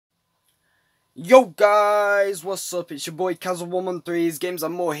Yo guys, what's up? It's your boy Casual113's Games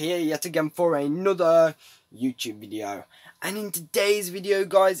and More here yet again for another YouTube video. And in today's video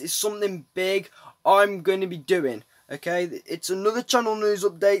guys, it's something big I'm going to be doing, okay? It's another channel news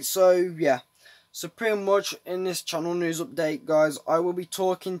update, so yeah. So pretty much in this channel news update guys, I will be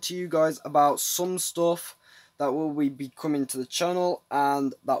talking to you guys about some stuff that will be coming to the channel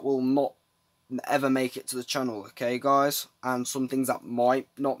and that will not ever make it to the channel, okay guys, and some things that might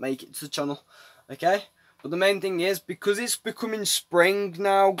not make it to the channel, okay. But the main thing is, because it's becoming spring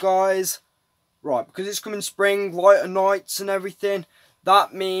now guys, right, because it's coming spring, lighter nights and everything,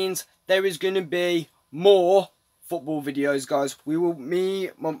 that means there is going to be more football videos guys. Me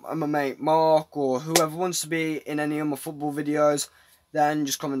and my mate Mark, or whoever wants to be in any of my football videos, then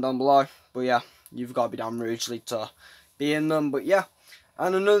just comment down below. But yeah, you've got to be damn rudely to be in them. But yeah,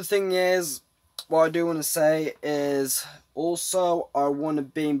 and another thing is, what I do want to say is also I want to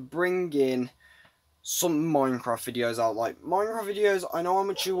be bringing some Minecraft videos out. Like Minecraft videos, I know how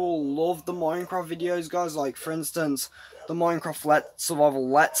much you all love the Minecraft videos guys. Like for instance, the Minecraft Survival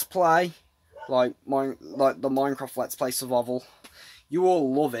Let's Play, like the Minecraft Let's Play Survival, you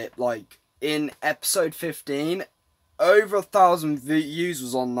all love it. Like in episode 15, over 1,000 views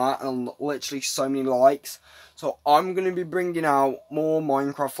was on that and literally so many likes. So I'm going to be bringing out more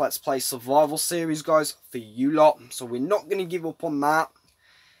Minecraft Let's Play Survival series guys for you lot. So we're not going to give up on that.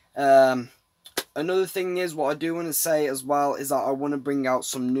 Another thing is, what I do want to say as well is that I want to bring out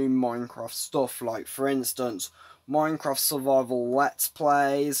some new Minecraft stuff. Like for instance, Minecraft Survival Let's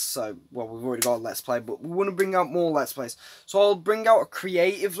Plays. So, well, we've already got a Let's Play, but we want to bring out more Let's Plays. So I'll bring out a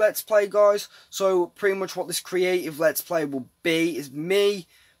creative Let's Play guys. So pretty much what this creative Let's Play will be is me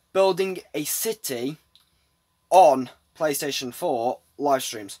building a city on PlayStation 4 live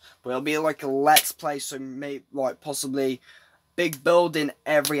streams. But it'll be like a Let's Play, so maybe like possibly big building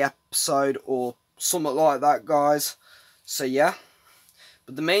every episode or something like that guys. So yeah.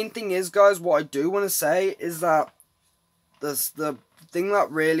 But the main thing is guys, what I do want to say is that the thing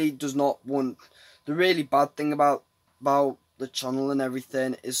that really does not want, the really bad thing about the channel and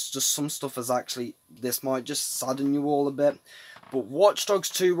everything is just some stuff is actually, this might just sadden you all a bit, but Watch Dogs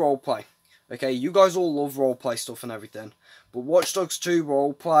 2 roleplay. Okay, you guys all love roleplay stuff and everything, but Watch Dogs 2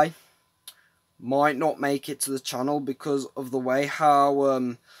 roleplay might not make it to the channel because of the way how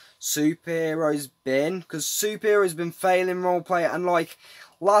Superhero's been. Because Superhero's been failing roleplay, and like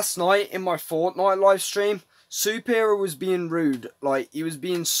last night in my Fortnite live stream, Superhero was being rude. Like he was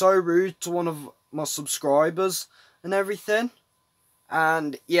being so rude to one of my subscribers and everything.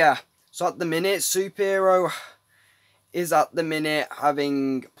 And yeah, so at the minute, Superhero is at the minute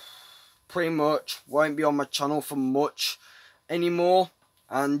having pretty much won't be on my channel for much anymore.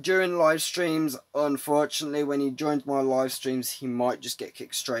 And during live streams, unfortunately, when he joins my live streams, he might just get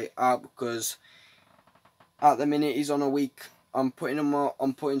kicked straight out because at the minute he's on a week. I'm putting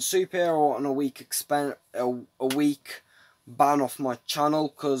Superhero on a week a week ban off my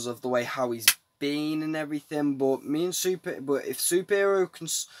channel because of the way how he's been and everything. But if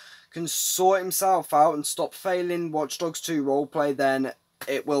Superhero can sort himself out and stop failing Watch Dogs 2 roleplay, then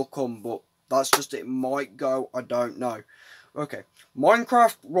it will come. But that's just, it might go, I don't know. Okay,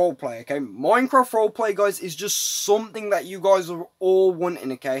 Minecraft roleplay, okay? Minecraft roleplay, guys, is just something that you guys are all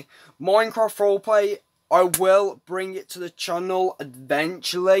wanting, okay? Minecraft roleplay, I will bring it to the channel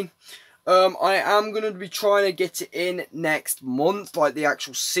eventually. I am going to be trying to get it in next month, like the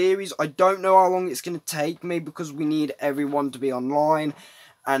actual series. I don't know how long it's going to take me because we need everyone to be online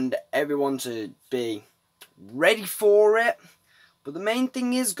and everyone to be ready for it. But the main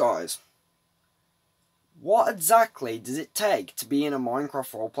thing is, guys, what exactly does it take to be in a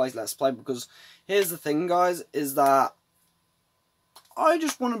Minecraft roleplay Let's Play? Because here's the thing, guys, is that I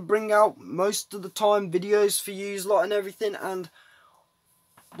just want to bring out most of the time videos for you lot and everything.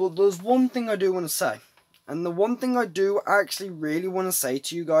 But there's one thing I do want to say. And the one thing I do actually really want to say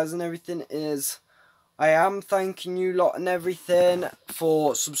to you guys and everything is, I am thanking you lot and everything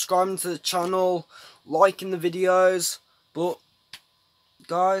for subscribing to the channel, liking the videos. But,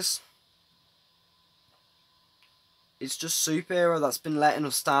 guys, it's just Superhero that's been letting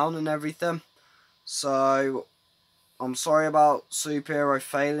us down and everything. So I'm sorry about Superhero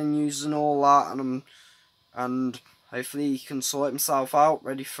failing yous and all that, and hopefully he can sort himself out,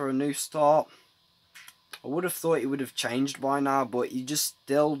 ready for a new start. I would have thought he would have changed by now, but he's just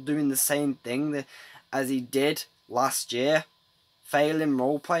still doing the same thing as he did last year, failing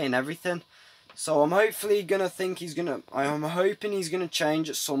roleplay and everything. So I'm hopefully I'm hoping he's gonna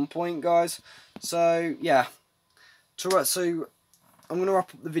change at some point, guys. So yeah. So I'm going to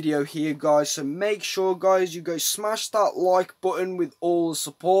wrap up the video here, guys. So make sure, guys, you go smash that like button with all the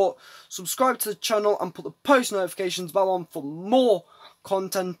support. Subscribe to the channel and put the post notifications bell on for more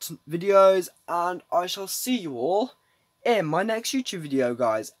content videos. And I shall see you all in my next YouTube video,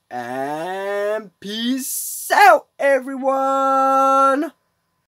 guys. And